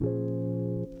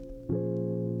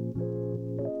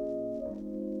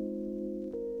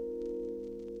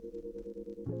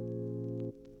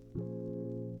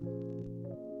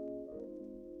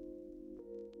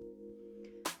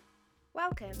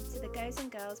Goes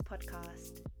and Girls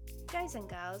podcast. Goes and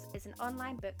Girls is an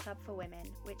online book club for women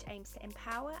which aims to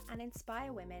empower and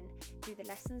inspire women through the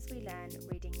lessons we learn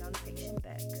reading non-fiction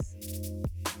books.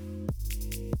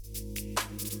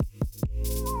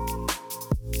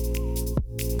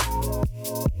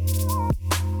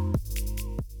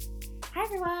 Hi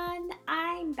everyone,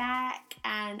 I'm back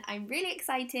and I'm really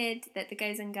excited that the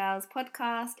Goes and Girls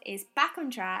podcast is back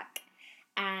on track,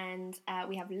 and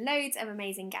we have loads of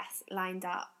amazing guests lined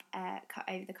up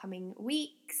over the coming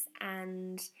weeks,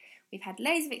 and we've had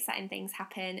loads of exciting things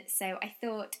happen, so I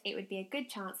thought it would be a good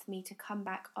chance for me to come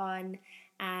back on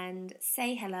and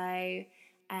say hello,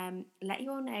 let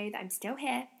you all know that I'm still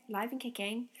here, live and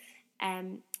kicking,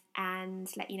 and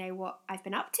let you know what I've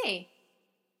been up to.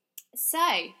 So,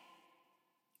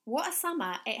 what a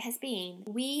summer it has been.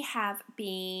 We have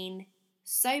been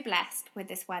so blessed with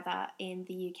this weather in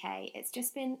the UK. It's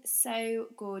just been so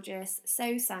gorgeous,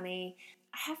 so sunny.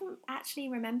 I haven't actually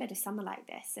remembered a summer like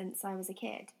this since I was a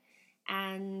kid.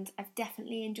 And I've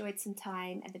definitely enjoyed some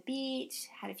time at the beach,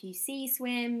 had a few sea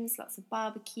swims, lots of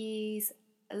barbecues,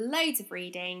 loads of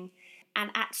reading.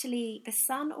 And actually, the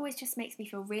sun always just makes me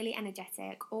feel really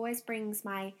energetic, always brings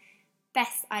my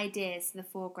best ideas to the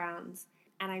foreground.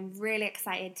 And I'm really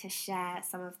excited to share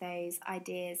some of those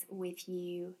ideas with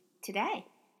you today.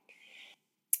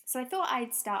 So I thought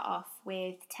I'd start off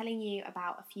with telling you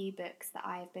about a few books that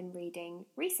I've been reading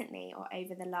recently or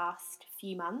over the last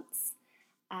few months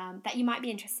that you might be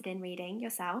interested in reading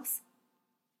yourselves.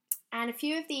 And a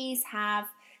few of these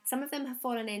some of them have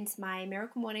fallen into my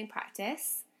Miracle Morning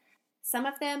practice. Some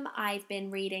of them I've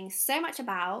been reading so much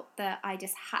about that I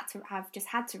just had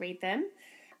to read them.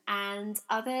 And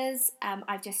others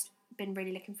I've just been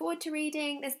really looking forward to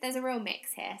reading. There's a real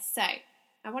mix here. So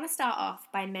I want to start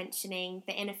off by mentioning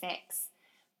The Inner Fix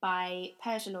by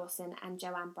Persia Lawson and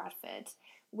Joanne Bradford,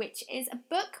 which is a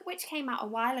book which came out a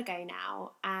while ago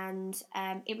now, and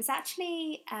it was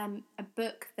actually a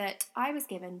book that I was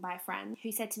given by a friend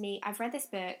who said to me, I've read this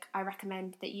book, I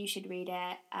recommend that you should read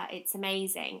it, it's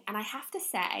amazing. And I have to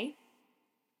say,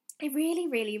 I really,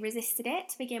 really resisted it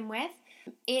to begin with.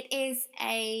 It is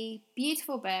a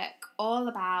beautiful book all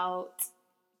about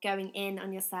going in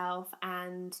on yourself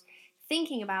and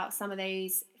thinking about some of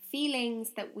those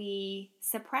feelings that we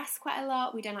suppress quite a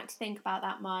lot, we don't like to think about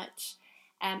that much,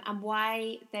 and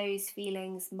why those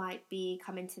feelings might be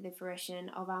coming to the fruition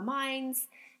of our minds,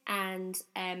 and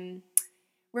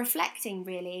reflecting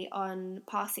really on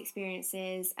past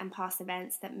experiences and past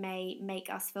events that may make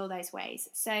us feel those ways.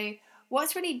 So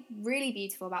what's really, really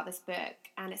beautiful about this book,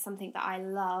 and it's something that I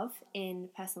love in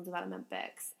personal development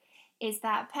books, is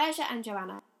that Persia and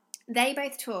Joanna, they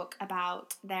both talk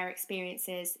about their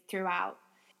experiences throughout.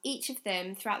 Each of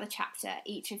them, throughout the chapter,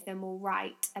 each of them will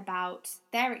write about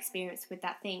their experience with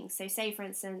that thing. So say, for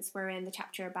instance, we're in the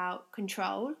chapter about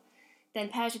control, then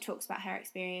Persia talks about her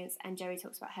experience and Joey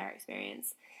talks about her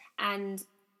experience. And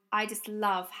I just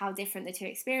love how different the two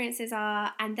experiences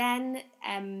are. And then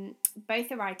both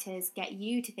the writers get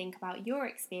you to think about your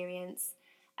experience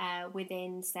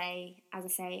within, say, as I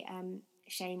say,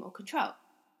 shame or control.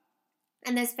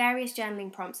 And there's various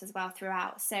journaling prompts as well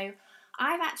throughout. So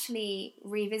I've actually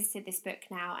revisited this book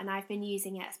now, and I've been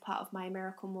using it as part of my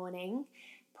Miracle Morning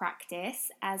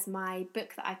practice as my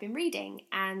book that I've been reading,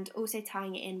 and also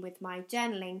tying it in with my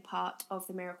journaling part of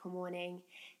the Miracle Morning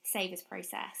Savers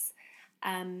process.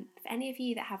 For any of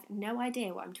you that have no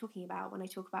idea what I'm talking about when I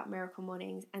talk about Miracle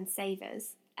Mornings and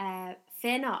Savers,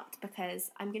 fear not, because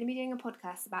I'm going to be doing a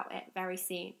podcast about it very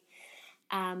soon.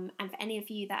 And for any of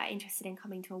you that are interested in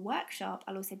coming to a workshop,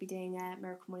 I'll also be doing a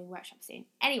Miracle Morning workshop soon.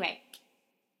 Anyway,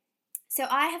 so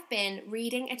I have been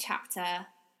reading a chapter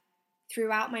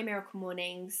throughout my Miracle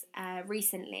Mornings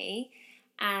recently,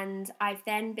 and I've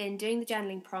then been doing the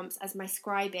journaling prompts as my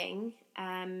scribing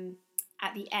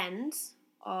at the end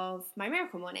of my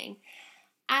Miracle Morning.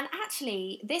 And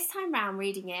actually, this time round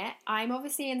reading it, I'm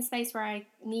obviously in the space where I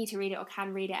need to read it or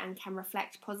can read it and can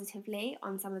reflect positively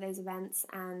on some of those events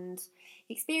and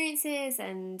experiences.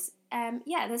 And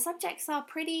the subjects are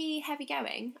pretty heavy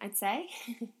going, I'd say.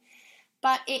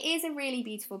 But it is a really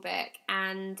beautiful book,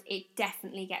 and it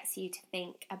definitely gets you to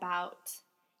think about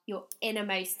your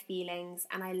innermost feelings,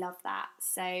 and I love that.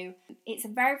 So it's a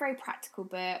very, very practical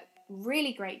book,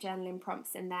 really great journaling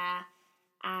prompts in there.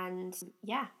 And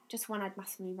yeah, just one I'd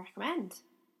massively recommend.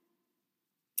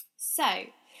 So,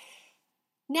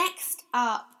 next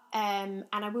up, and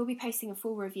I will be posting a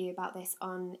full review about this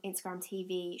on Instagram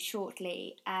TV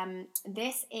shortly.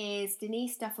 This is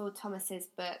Denise Duffield Thomas's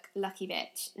book, Lucky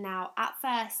Bitch. Now, at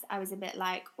first, I was a bit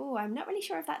like, I'm not really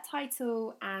sure of that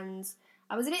title, and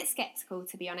I was a bit sceptical,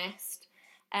 to be honest.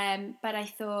 But I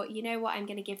thought, you know what, I'm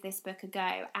going to give this book a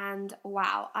go. And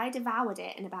wow, I devoured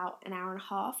it in about an hour and a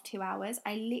half, 2 hours.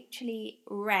 I literally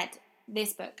read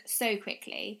this book so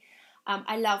quickly.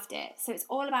 I loved it. So it's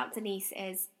all about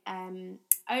Denise's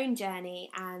own journey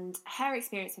and her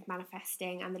experience with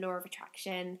manifesting and the law of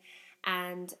attraction.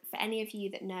 And for any of you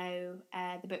that know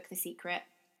the book The Secret,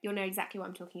 you'll know exactly what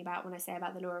I'm talking about when I say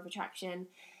about the law of attraction.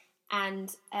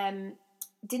 And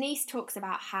Denise talks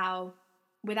about how,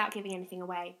 without giving anything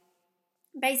away,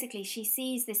 basically she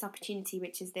sees this opportunity,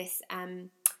 which is this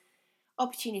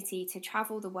opportunity to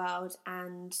travel the world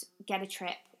and get a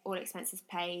trip, all expenses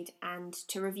paid, and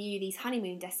to review these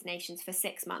honeymoon destinations for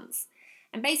 6 months.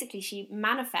 And basically she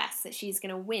manifests that she's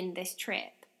going to win this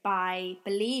trip by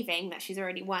believing that she's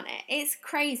already won it. It's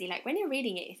crazy. Like, when you're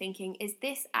reading it, you're thinking, is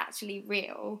this actually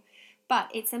real?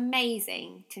 But it's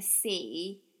amazing to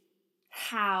see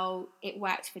how it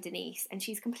worked for Denise, and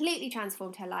she's completely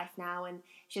transformed her life now, and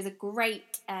she has a great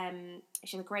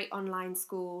online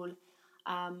school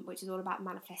which is all about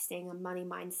manifesting and money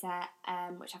mindset,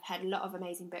 which I've heard a lot of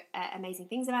amazing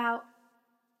things about.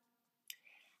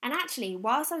 And actually,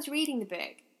 whilst I was reading the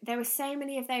book, there were so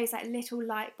many of those like little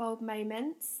light bulb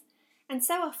moments. And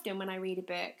so often when I read a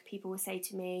book, people will say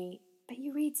to me, but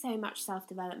you read so much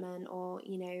self-development, or,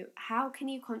 you know, how can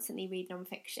you constantly read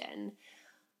non-fiction?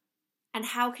 And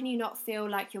how can you not feel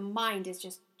like your mind is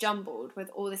just jumbled with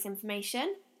all this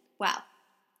information? Well,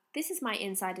 this is my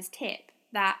insider's tip,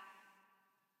 that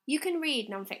you can read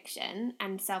non-fiction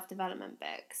and self-development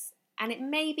books, and it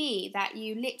may be that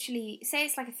you literally, say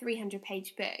it's like a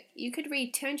 300-page book, you could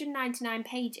read 299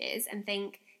 pages and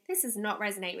think, this does not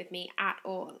resonate with me at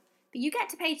all. But you get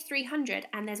to page 300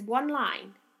 and there's one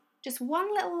line, just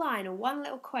one little line or one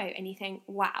little quote, and you think,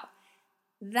 wow,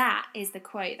 that is the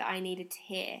quote that I needed to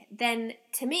hear. Then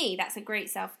to me, that's a great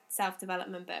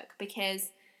self-development book, because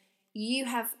you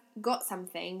have got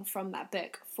something from that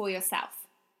book for yourself.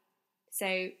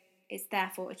 So it's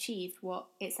therefore achieved what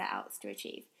it set out to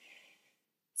achieve.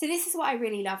 So this is what I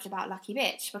really loved about Lucky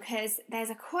Bitch, because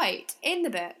there's a quote in the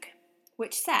book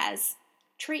which says,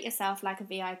 treat yourself like a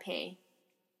VIP.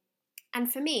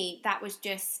 And for me, that was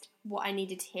just what I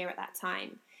needed to hear at that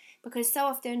time. Because so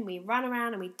often we run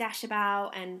around and we dash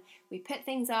about and we put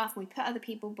things off and we put other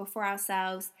people before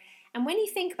ourselves. And when you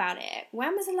think about it,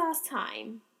 when was the last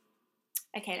time?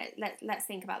 Okay, let's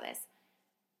think about this.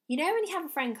 You know, when you have a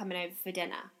friend coming over for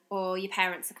dinner, or your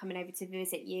parents are coming over to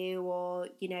visit you, or,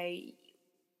 you know,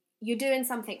 you're doing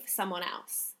something for someone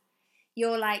else.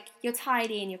 You're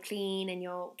tidy and you're clean, and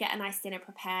you'll get a nice dinner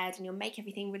prepared, and you'll make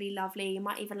everything really lovely. You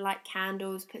might even light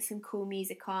candles, put some cool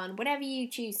music on, whatever you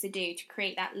choose to do to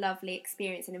create that lovely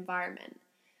experience and environment.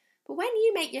 But when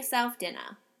you make yourself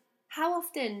dinner, how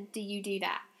often do you do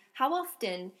that? How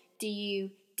often do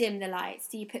you dim the lights?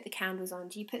 Do you put the candles on?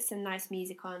 Do you put some nice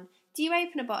music on? Do you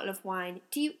open a bottle of wine?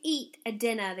 Do you eat a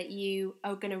dinner that you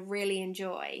are going to really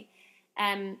enjoy?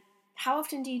 How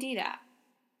often do you do that?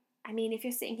 I mean, if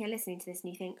you're sitting here listening to this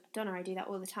and you think, Donna, I do that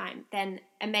all the time, then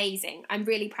amazing. I'm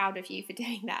really proud of you for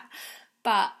doing that.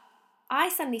 But I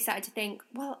suddenly started to think,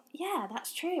 well, yeah,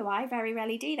 that's true. I very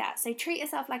rarely do that. So treat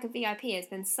yourself like a VIP has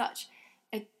been such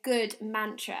a good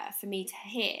mantra for me to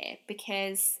hear,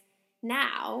 because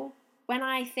now when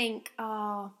I think,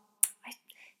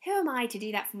 who am I to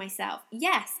do that for myself?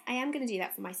 Yes, I am going to do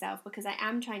that for myself, because I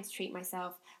am trying to treat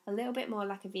myself a little bit more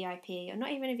like a VIP, or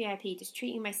not even a VIP, just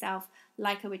treating myself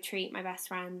like I would treat my best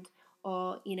friend,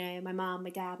 or, you know, my mom, my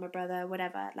dad, my brother,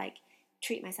 whatever, like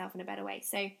treat myself in a better way.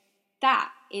 So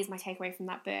that is my takeaway from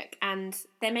that book. And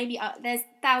there may be, there's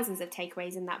thousands of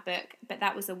takeaways in that book, but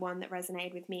that was the one that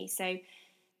resonated with me. So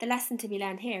the lesson to be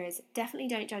learned here is definitely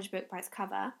don't judge a book by its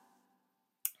cover.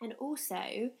 And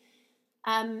also,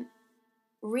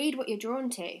 read what you're drawn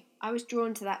to. I was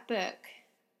drawn to that book,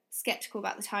 skeptical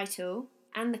about the title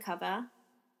and the cover,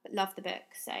 but loved the book.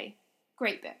 So,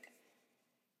 great book.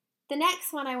 The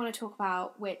next one I want to talk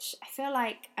about, which I feel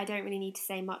like I don't really need to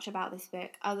say much about this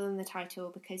book other than the title,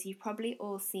 because you've probably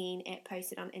all seen it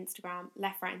posted on Instagram,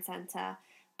 left, right and centre.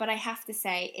 But I have to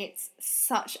say, it's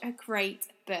such a great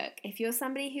book. If you're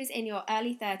somebody who's in your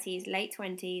early 30s, late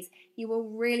 20s, you will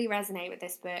really resonate with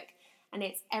this book. And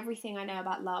it's Everything I Know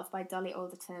About Love by Dolly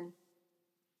Alderton.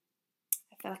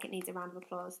 I feel like it needs a round of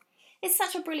applause. It's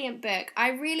such a brilliant book. I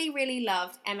really, really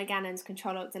loved Emma Gannon's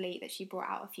Control Alt Delete that she brought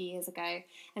out a few years ago.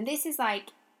 And this is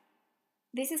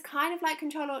kind of like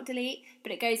Control Alt Delete,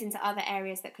 but it goes into other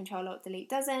areas that Control Alt Delete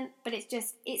doesn't. But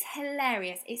it's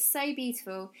hilarious. It's so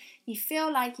beautiful. You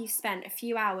feel like you've spent a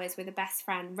few hours with a best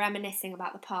friend reminiscing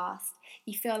about the past.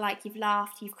 You feel like you've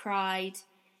laughed, you've cried,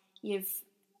 you've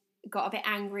got a bit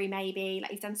angry maybe.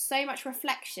 Like, you've done so much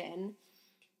reflection.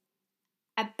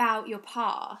 about your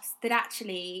past that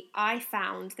actually I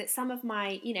found that some of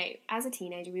my, as a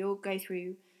teenager, we all go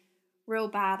through real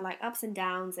bad, like, ups and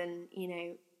downs, and,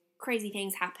 crazy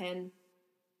things happen.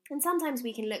 And sometimes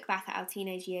we can look back at our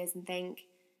teenage years and think,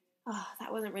 oh,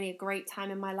 that wasn't really a great time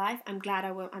in my life. I'm glad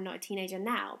I'm not a teenager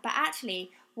now. But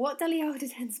actually, what Dolly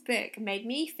Alderton's book made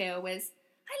me feel was,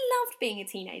 I loved being a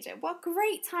teenager. What a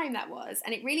great time that was.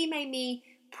 And it really made me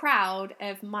proud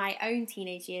of my own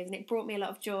teenage years, and it brought me a lot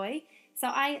of joy. So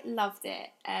I loved it.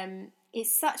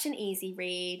 It's such an easy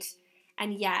read.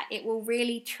 And yeah, it will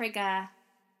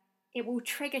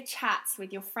trigger chats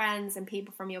with your friends and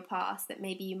people from your past that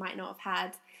maybe you might not have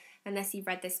had unless you've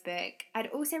read this book. I'd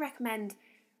also recommend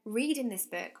reading this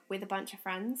book with a bunch of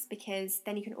friends, because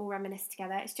then you can all reminisce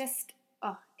together. It's just,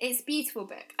 it's a beautiful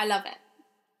book. I love it.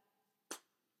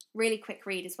 Really quick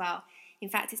read as well. In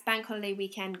fact, it's bank holiday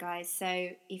weekend, guys, so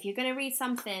if you're going to read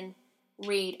something,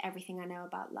 read Everything I Know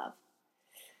About Love.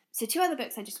 So 2 other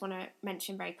books I just want to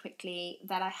mention very quickly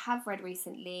that I have read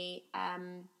recently,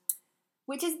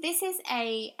 this is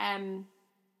a, I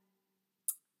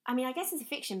guess it's a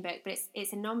fiction book, but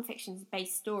it's a non-fiction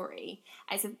based story.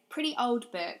 It's a pretty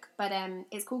old book, but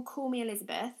it's called Call Me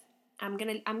Elizabeth. I'm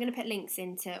gonna put links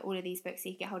into all of these books so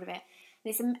you can get hold of it.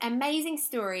 And it's an amazing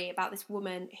story about this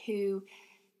woman who,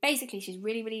 basically, she's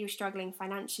really, really struggling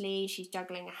financially. She's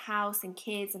juggling a house and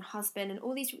kids and husband and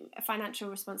all these financial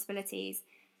responsibilities,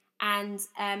 and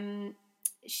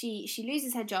she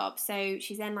loses her job. So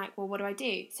she's then like, well, what do I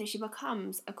do? So she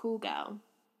becomes a cool girl,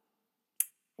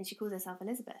 and she calls herself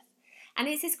Elizabeth. And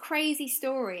it's this crazy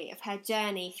story of her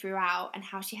journey throughout, and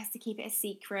how she has to keep it a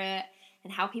secret,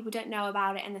 and how people don't know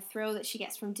about it, and the thrill that she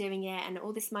gets from doing it, and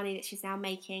all this money that she's now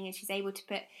making, and she's able to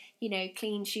put,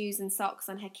 clean shoes and socks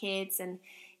on her kids. And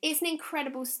it's an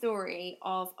incredible story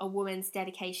of a woman's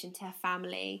dedication to her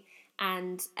family,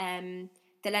 and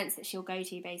the lengths that she'll go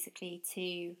to, basically,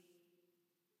 to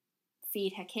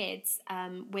feed her kids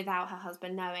without her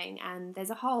husband knowing. And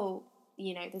there's a whole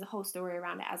story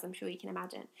around it, as I'm sure you can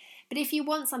imagine. But if you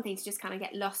want something to just kind of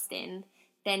get lost in,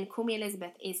 then Call Me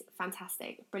Elizabeth is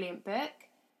fantastic. Brilliant book.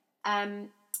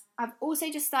 I've also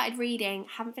just started reading,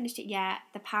 haven't finished it yet,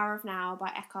 The Power of Now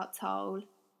by Eckhart Tolle.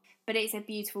 But it's a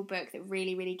beautiful book that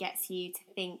really, really gets you to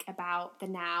think about the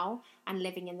now and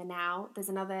living in the now. There's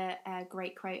another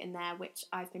great quote in there, which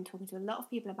I've been talking to a lot of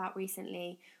people about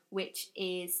recently, which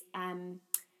is,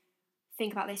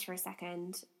 think about this for a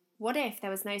second. What if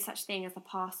there was no such thing as the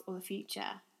past or the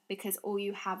future, because all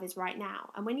you have is right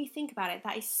now? And when you think about it,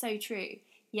 that is so true.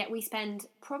 Yet we spend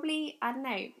probably,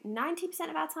 90%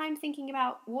 of our time thinking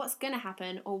about what's going to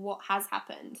happen or what has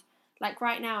happened. Like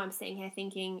right now, I'm sitting here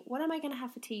thinking, what am I going to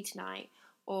have for tea tonight?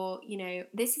 Or,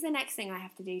 this is the next thing I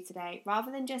have to do today,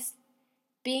 rather than just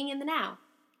being in the now.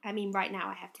 Right now,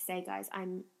 I have to say, guys,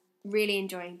 I'm really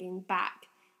enjoying being back,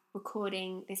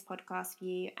 recording this podcast for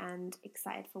you, and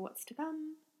excited for what's to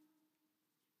come.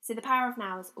 So The Power of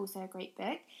Now is also a great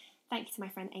book. Thank you to my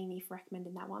friend Amy for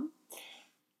recommending that one.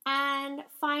 And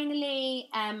finally,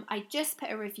 I just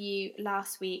put a review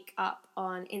last week up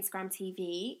on Instagram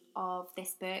TV of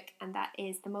this book, and that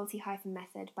is The Multi-Hyphen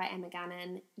Method by Emma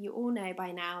Gannon. You all know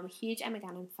by now I'm a huge Emma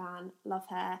Gannon fan, love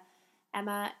her.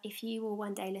 Emma, if you will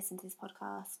one day listen to this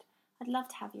podcast, I'd love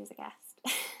to have you as a guest.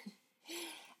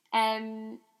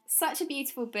 Such a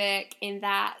beautiful book in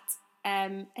that,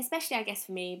 especially I guess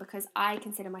for me, because I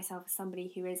consider myself as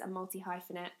somebody who is a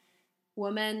multi-hyphenate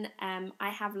woman. I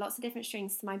have lots of different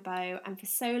strings to my bow, and for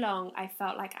so long I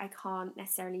felt like I can't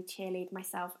necessarily cheerlead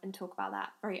myself and talk about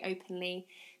that very openly,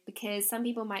 because some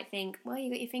people might think, well, you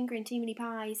got your finger in too many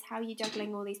pies, how are you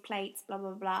juggling all these plates, blah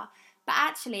blah blah. But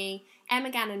actually, Emma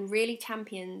Gannon really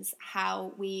champions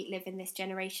how we live in this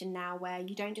generation now, where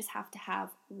you don't just have to have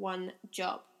one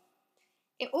job.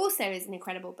 It also is an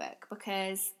incredible book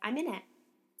because I'm in it.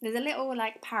 There's a little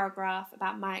paragraph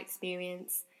about my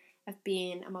experience of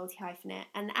being a multi-hyphenate,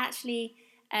 and actually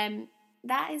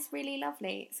that is really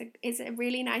lovely. It's a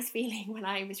really nice feeling when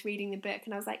I was reading the book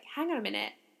and I was like, hang on a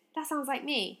minute, that sounds like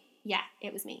me. Yeah,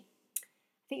 it was me.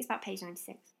 I think it's about page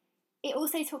 96. It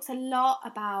also talks a lot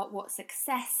about what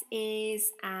success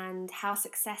is and how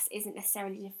success isn't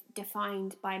necessarily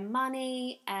defined by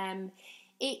money.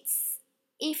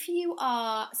 If you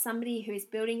are somebody who is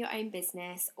building your own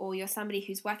business, or you're somebody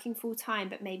who's working full-time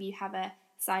but maybe you have a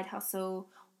side hustle,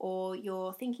 or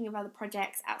you're thinking of other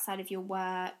projects outside of your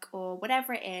work, or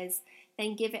whatever it is,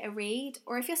 then give it a read.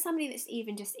 Or if you're somebody that's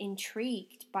even just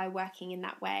intrigued by working in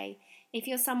that way, if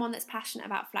you're someone that's passionate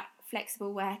about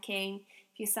flexible working,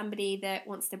 if you're somebody that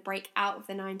wants to break out of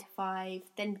the 9 to 5,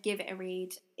 then give it a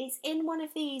read. It's in one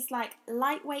of these like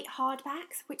lightweight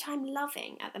hardbacks, which I'm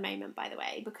loving at the moment, by the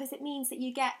way, because it means that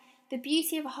you get the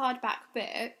beauty of a hardback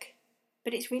book,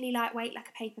 but it's really lightweight like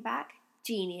a paperback.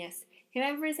 Genius.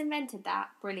 Whoever has invented that,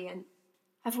 brilliant.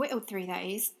 I've whittled through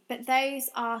those, but those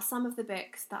are some of the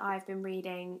books that I've been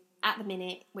reading at the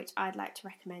minute, which I'd like to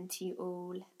recommend to you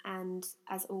all. And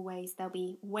as always, there'll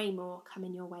be way more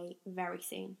coming your way very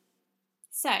soon.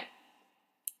 So,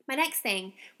 my next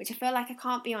thing, which I feel like I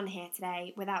can't be on here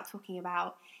today without talking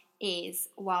about, is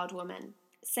Wild Woman.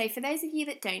 So, for those of you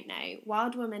that don't know,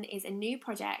 Wild Woman is a new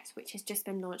project which has just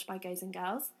been launched by Goes and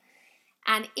Girls,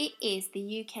 and it is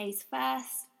the UK's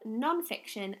first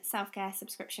non-fiction self-care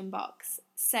subscription box.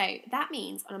 So that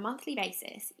means on a monthly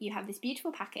basis, you have this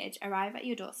beautiful package arrive at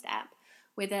your doorstep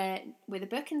with a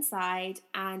book inside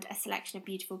and a selection of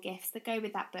beautiful gifts that go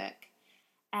with that book.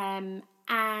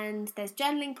 And there's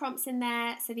journaling prompts in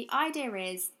there. So the idea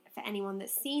is, for anyone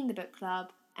that's seen the book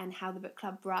club and how the book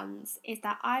club runs, is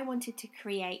that I wanted to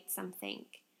create something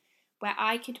where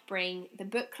I could bring the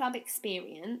book club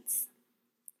experience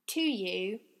to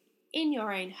you in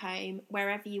your own home,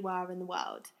 wherever you are in the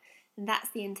world. And that's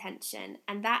the intention.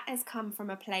 And that has come from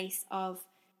a place of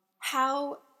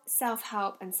how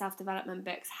self-help and self-development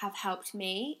books have helped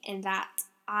me, in that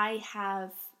I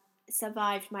have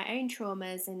survived my own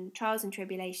traumas and trials and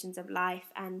tribulations of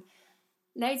life, and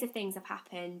loads of things have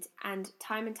happened. And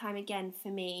time again, for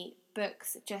me,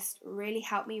 books just really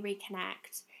help me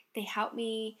reconnect. They help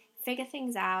me figure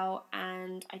things out,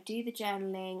 and I do the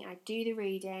journaling, I do the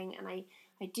reading, and I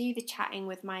do the chatting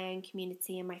with my own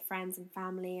community and my friends and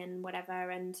family and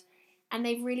whatever, and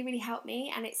they've really helped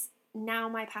me. And it's now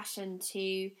my passion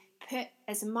to put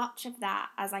as much of that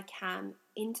as I can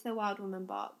into the Wild Woman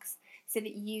box so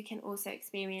that you can also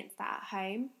experience that at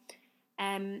home.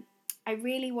 I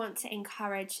really want to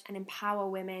encourage and empower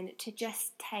women to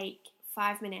just take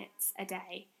 5 minutes a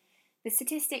day. The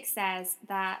statistic says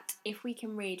that if we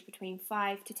can read between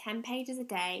 5 to 10 pages a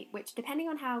day, which depending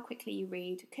on how quickly you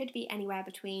read, could be anywhere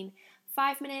between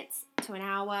 5 minutes to an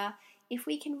hour. If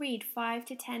we can read 5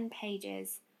 to 10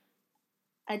 pages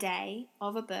a day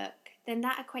of a book, then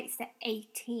that equates to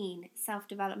 18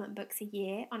 self-development books a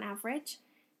year on average.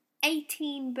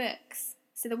 18 books.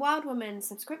 So the Wild Woman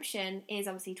subscription is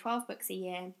obviously 12 books a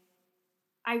year.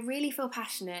 I really feel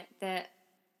passionate that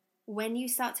when you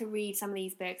start to read some of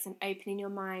these books and opening your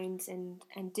mind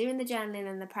and doing the journaling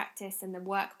and the practice and the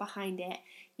work behind it,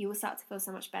 you will start to feel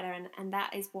so much better, and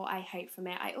that is what I hope from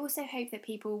it. I also hope that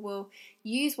people will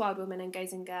use Wild Woman and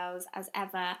Goes and Girls as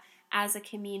ever as a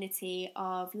community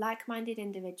of like-minded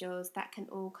individuals that can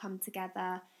all come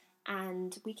together,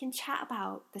 and we can chat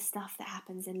about the stuff that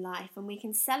happens in life, and we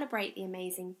can celebrate the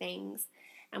amazing things,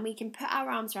 and we can put our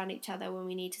arms around each other when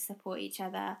we need to support each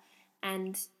other.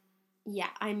 And yeah,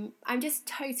 I'm just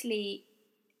totally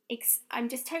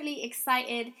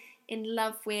excited, in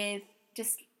love with,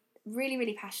 just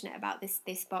really passionate about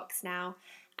this box now,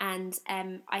 and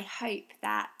I hope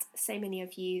that so many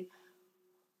of you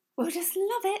will just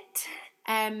love it.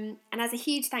 And as a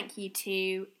huge thank you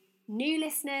to new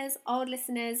listeners, old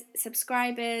listeners,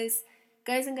 subscribers,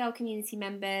 Goes and Girl community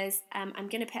members, I'm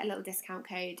going to put a little discount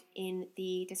code in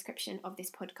the description of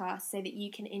this podcast so that you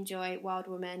can enjoy Wild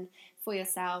Woman for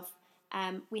yourself.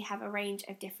 We have a range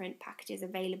of different packages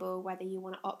available, whether you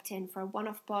want to opt in for a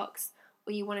one-off box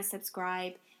or you want to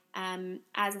subscribe.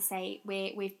 As I say,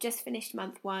 we've just finished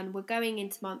month 1. We're going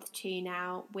into month 2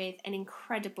 now with an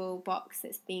incredible box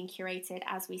that's being curated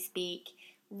as we speak.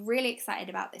 Really excited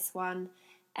about this one,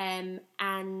 and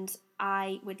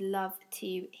I would love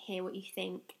to hear what you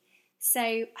think.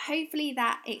 So hopefully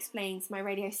that explains my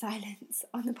radio silence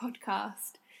on the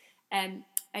podcast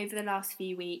over the last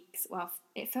few weeks. Well,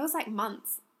 it feels like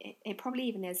months. It probably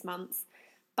even is months.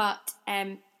 But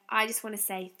I just want to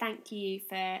say thank you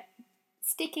for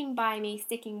sticking by me,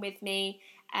 sticking with me.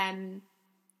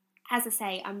 As I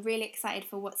say, I'm really excited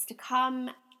for what's to come,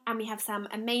 and we have some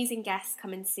amazing guests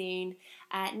coming soon.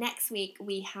 Next week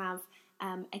we have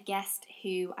a guest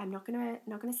who I'm not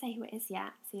gonna say who it is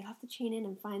yet, so you'll have to tune in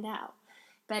and find out.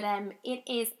 But it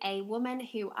is a woman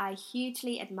who I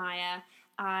hugely admire.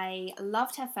 I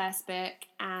loved her first book,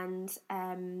 and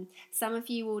some of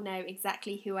you will know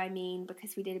exactly who I mean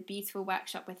because we did a beautiful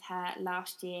workshop with her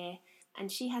last year,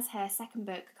 and she has her second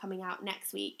book coming out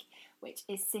next week, which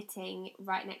is sitting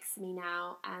right next to me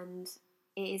now, and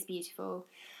it is beautiful.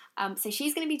 So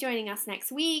she's going to be joining us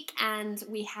next week, and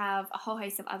we have a whole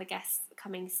host of other guests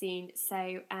coming soon.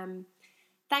 So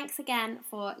thanks again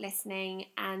for listening,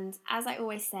 and as I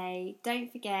always say,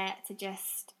 don't forget to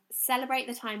just celebrate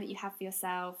the time that you have for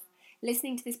yourself.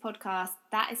 Listening to this podcast,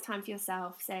 that is time for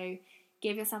yourself. So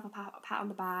give yourself a pat on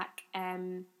the back.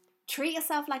 Treat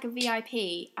yourself like a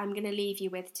VIP. I'm going to leave you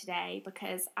with today,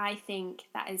 because I think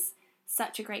that is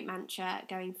such a great mantra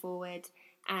going forward.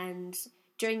 And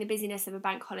during the busyness of a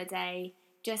bank holiday,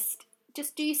 just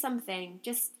do something.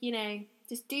 Just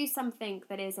do something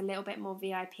that is a little bit more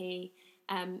VIP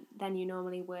than you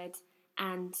normally would,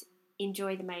 and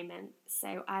enjoy the moment.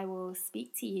 So I will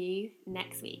speak to you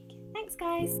next week. Thanks,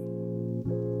 guys.